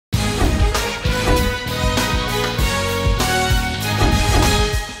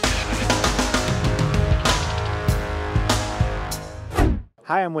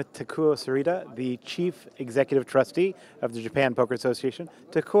Hi, I'm with Takuo Serita, the Chief Executive Trustee of the Japan Poker Association.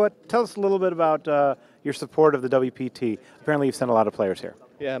 Takuo, tell us a little bit about your support of the WPT. Apparently you've sent a lot of players here.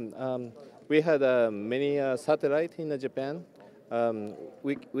 Yeah, we had many satellites in Japan.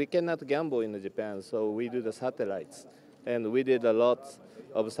 We cannot gamble in Japan, so we do the satellites. And we did a lot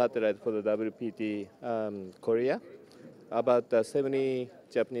of satellites for the WPT Korea. About 70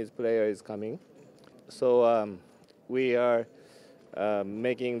 Japanese players coming. So we are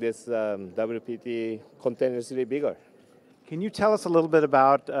making this WPT continuously bigger. Can you tell us a little bit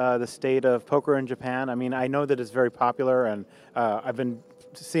about the state of poker in Japan? I mean, I know that it's very popular, and I've been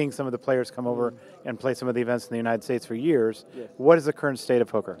seeing some of the players come over and play some of the events in the United States for years. Yes. What is the current state of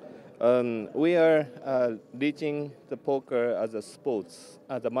poker? We are reaching the poker as a sports,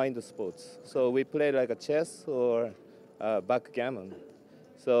 as a mind sports. So we play like a chess or backgammon.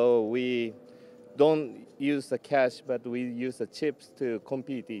 So we don't use the cash, but we use the chips to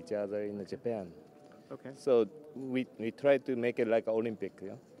compete each other in Japan. Okay. So we try to make it like an Olympic.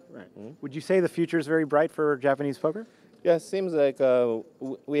 Yeah? Right. Would you say the future is very bright for Japanese poker? Yeah, it seems like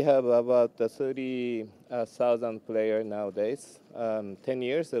we have about 30,000 players nowadays. 10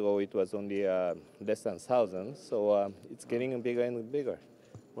 years ago, it was only less than 1,000. So it's getting bigger and bigger.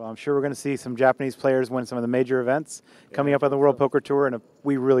 Well, I'm sure we're going to see some Japanese players win some of the major events coming up on the World Poker Tour, and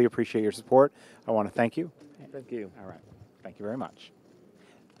we really appreciate your support. I want to thank you. Thank you. All right. Thank you very much.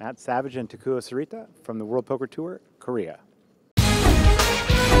 Matt Savage and Takuo Serita from the World Poker Tour, Korea.